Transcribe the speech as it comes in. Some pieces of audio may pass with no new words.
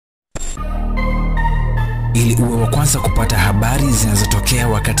Ili uwe wa kwanza kupata habari zinazotokea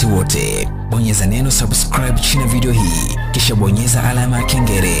wakati wote, bonyeza neno subscribe chini ya video hii, kisha bonyeza alama ya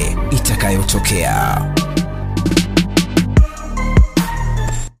kengele itakayotokea.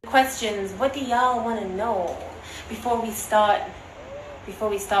 Questions, what do y'all want to know before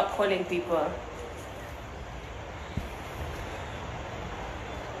we start calling people?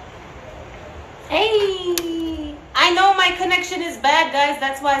 Hey, I know my connection is bad, guys.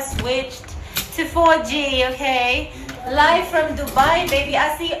 That's why I switched to 4G, okay? Live from Dubai, baby.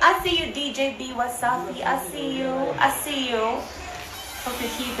 I see you, DJ B Wasafi. I see you. Hope you're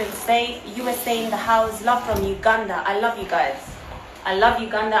keeping safe. USA in the house. Love from Uganda. I love you guys. I love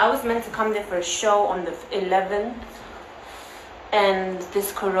Uganda. I was meant to come there for a show on the 11th, and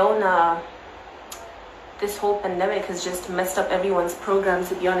this whole pandemic has just messed up everyone's program,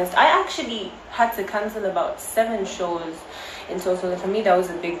 to be honest. I actually had to cancel about 7 shows in total. For me, that was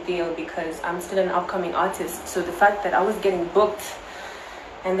a big deal because I'm still an upcoming artist. So the fact that I was getting booked,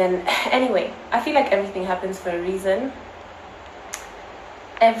 and then anyway, I feel like everything happens for a reason.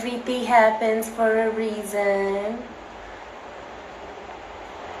 Everything happens for a reason.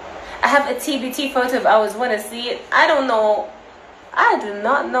 I have a TBT photo if I was want to see it. I don't know. I do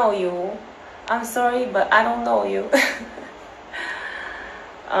not know you. I'm sorry, but I don't know you.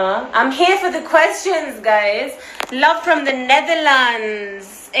 I'm here for the questions, guys. Love from the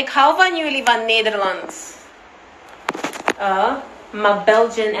Netherlands. Ik hou van jullie van Nederlands. My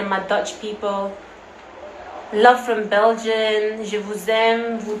Belgian and my Dutch people. Love from Belgium. Je vous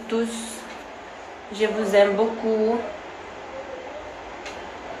aime, vous tous. Je vous aime beaucoup.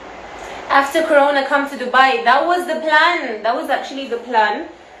 After Corona, come to Dubai. That was the plan. That was actually the plan.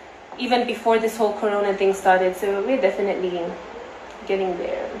 Even before this whole Corona thing started. So we're definitely getting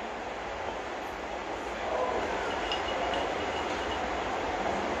there.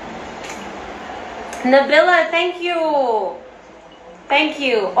 Nabila, thank you. Thank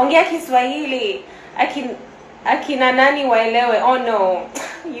you. Ongea Kiswahili. Akina nani waelewe. Oh no.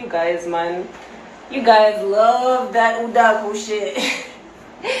 You guys, man. You guys love that udaku shit.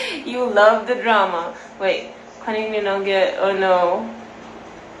 You love the drama. Wait. Oh no.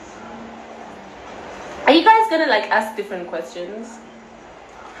 Are you guys gonna like ask different questions?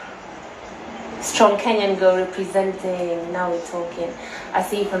 Strong Kenyan girl representing. Now we're talking. I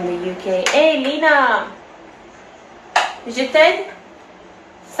see you from the UK. Hey Lina. Je t'aide?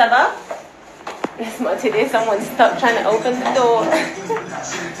 Ça va? Today someone stopped trying to open the door.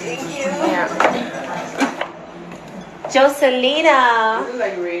 Thank you. Yeah. Jocelina. Is it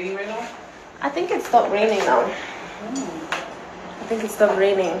like raining right now? I think it stopped raining now. I think it stopped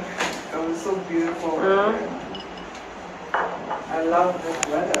raining. It was so beautiful. I love this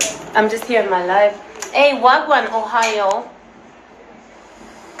weather. I'm just here in my life. Hey, Wagwan, Ohio.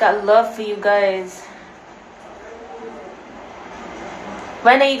 Got love for you guys.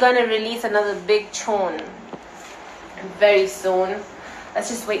 When are you gonna release another big tune? Very soon. Let's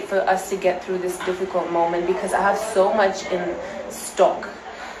just wait for us to get through this difficult moment because I have so much in stock.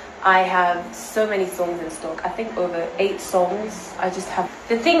 I have so many songs in stock. I think over 8 songs. I just have.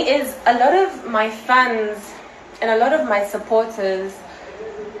 The thing is, a lot of my fans and a lot of my supporters,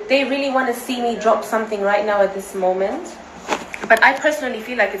 they really want to see me drop something right now at this moment. But I personally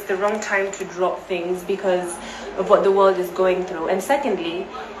feel like it's the wrong time to drop things because of what the world is going through. And secondly,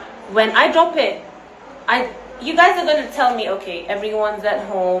 when I drop it, you guys are going to tell me, okay, everyone's at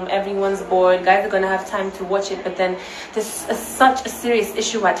home, everyone's bored, guys are going to have time to watch it, but then there's such a serious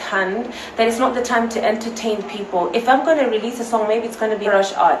issue at hand that it's not the time to entertain people. If I'm going to release a song, maybe it's going to be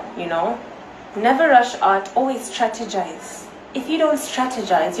rush art, you know? Never rush art, always strategize. If you don't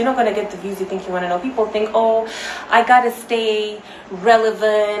strategize, you're not going to get the views you think you want to know. People think, oh, I got to stay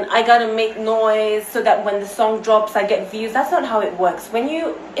relevant, I got to make noise so that when the song drops, I get views. That's not how it works.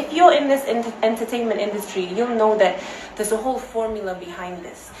 If you're in this entertainment industry, you'll know that there's a whole formula behind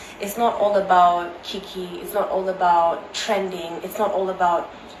this. It's not all about kiki, it's not all about trending, it's not all about...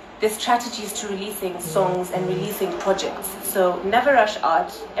 There's strategies to releasing songs and releasing projects. So never rush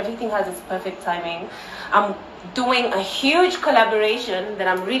art. Everything has its perfect timing. I'm doing a huge collaboration that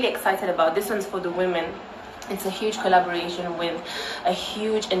I'm really excited about. This one's for the women. It's a huge collaboration with a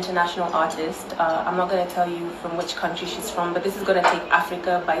huge international artist. I'm not going to tell you from which country she's from, but this is going to take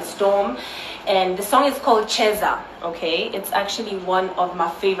Africa by storm. And the song is called Cheza, okay? It's actually one of my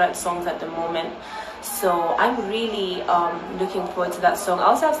favorite songs at the moment. So I'm really looking forward to that song. I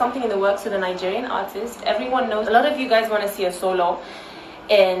also have something in the works with a Nigerian artist. Everyone knows, a lot of you guys want to see a solo.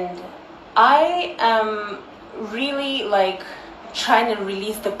 And I am really like trying to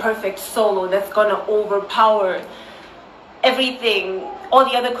release the perfect solo that's gonna overpower everything all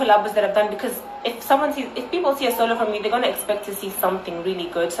the other collabs that I've done, because if people see a solo from me, they're going to expect to see something really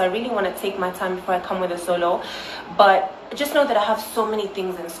good. So I really want to take my time before I come with a solo. But just know that I have so many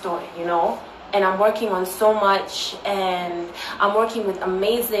things in store, you know, and I'm working on so much, and I'm working with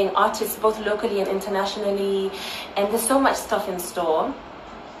amazing artists both locally and internationally, and there's so much stuff in store.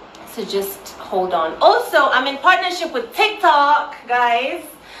 So just hold on. Also, I'm in partnership with TikTok, guys.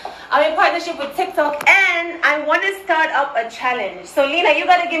 I'm in partnership with TikTok, and I want to start up a challenge. So Lena, you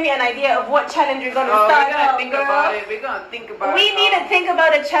gotta give me an idea of what challenge you're gonna start. We're gonna think about it. We're gonna think about it. We need to think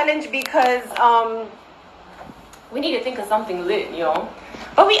about a challenge because we need to think of something lit, you know.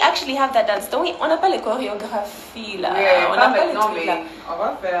 But we actually have that dance, don't we? On n'a pas les chorégraphies là. Yeah, on n'a pas les non, trucs mais là. on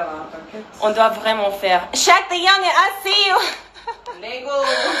va faire, hein, t'inquiète. On doit vraiment faire. Shaq the Young, I see you. Lego.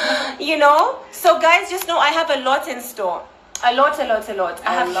 You know. So guys, just know I have a lot in store. A lot. I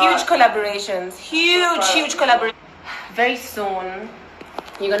have huge collaborations. Huge collaborations. Very soon,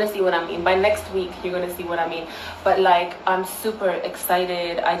 you're gonna see what I mean. By next week, you're gonna see what I mean. But like, I'm super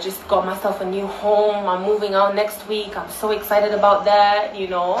excited. I just got myself a new home. I'm moving out next week. I'm so excited about that, you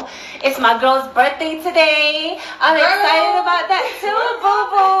know. It's my girl's birthday today. I'm excited about that too,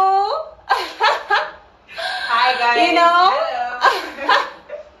 boo-boo. Hi, guys. You know?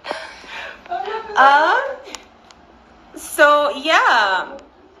 So yeah,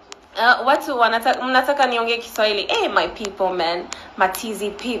 watu mnataka niongee Kiswahili. Hey, my people, man, my TZ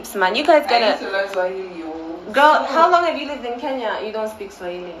peeps, man. You guys I gotta. need to learn Swahili, yo. Girl, how long have you lived in Kenya? You don't speak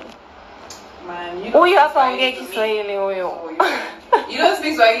Swahili. Man, you Oh, don't you have to speak ongea Swahili to me. Kiswahili, oh, You don't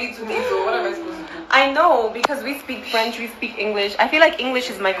speak Swahili to me, so what am I supposed to do? I know, because we speak French, we speak English. I feel like English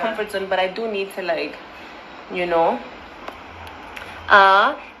is my comfort zone, but I do need to, like, you know.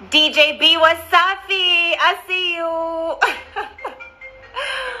 DJ B Wasafi, I see you.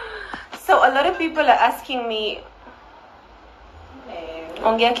 So a lot of people are asking me,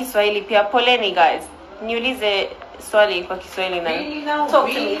 ongea Kiswahili pia. Poleni guys, niulize swali kwa Kiswahili na. Really now? Talk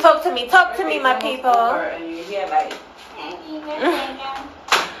to me, my people. And you hear like,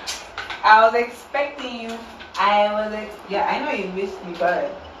 I was expecting you. Yeah, I know you missed me, but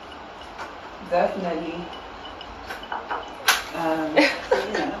definitely. Yeah.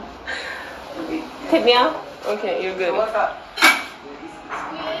 Hit me out? Okay, you're So good. what's up?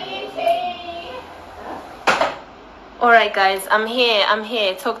 Alright guys, I'm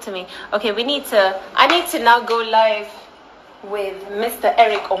here. Talk to me. Okay, I need to now go live with Mr.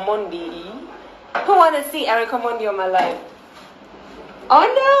 Eric Omondi. Who wanna see Eric Omondi on my live? Oh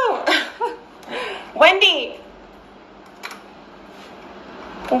no! Wendy!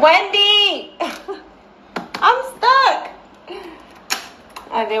 I'm stuck!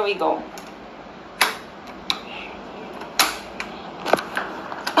 Ah, there we go.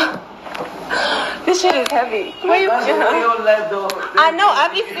 This shit is heavy. Where you? I know. I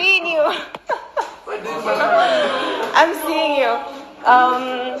be seeing you. I'm seeing you.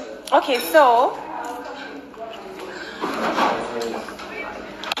 Okay, so.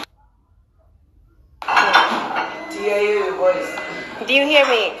 Do you hear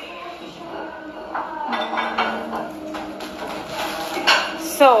me?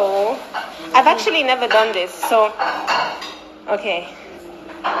 So, I've actually never done this. So, okay.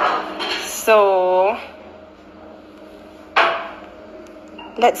 So,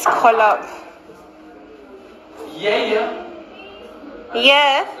 let's call up. Yeah.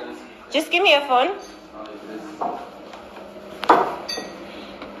 Just give me a phone.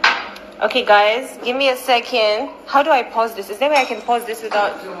 Okay, guys, give me a second. How do I pause this? Is there a way I can pause this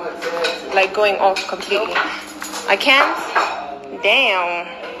without, like, going off completely? I can't? Damn.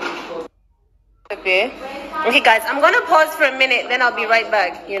 Okay. Okay, guys, I'm gonna pause for a minute, then I'll be right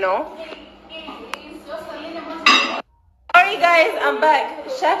back, you know? Sorry, guys, I'm back.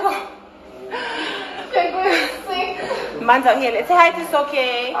 Shako. Man's out here. Let's say hi to Soke.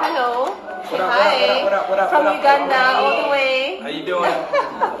 Hello. Hi. From Uganda, all the way. How you doing?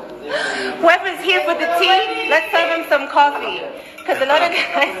 Whoever's here for the tea, let's serve him some coffee. Because a lot of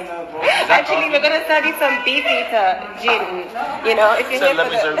guys, actually, we're going to serve you some beef eater gin. You know, if you're here for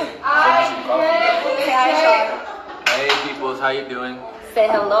the... Serve me some coffee. Say hi, Sean. Hey, peoples, how you doing? Say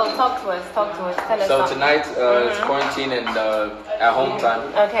hello. Talk to us. Tell us So something. tonight, it's quarantine and at home time.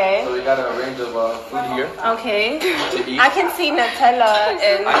 Okay. So we got a range of food here Okay. to eat. I can see Nutella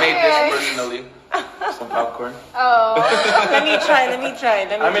and... I made this personally. Some popcorn. Oh. Let me try. I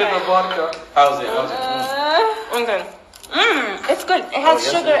made it with vodka. How's it? Okay. It's good. It has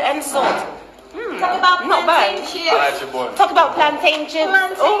yes, sugar and salt. Talk about Not bad. plantain chips. Alright, your boy. Talk about plantain chips.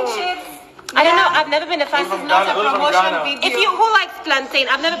 Plantain Oh. chips. I don't know. I've never been a fan. From Not a Ghana. Those from promotion Ghana. video. If you who likes plantain,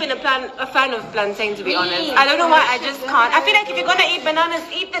 I've never been a fan of plantain, to be honest. I don't know why. I just can't. I feel like if you're gonna eat bananas,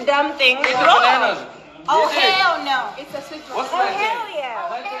 eat the damn thing. Bananas. Oh hell no! It's a sweet one. What's Oh plantain? hell yeah!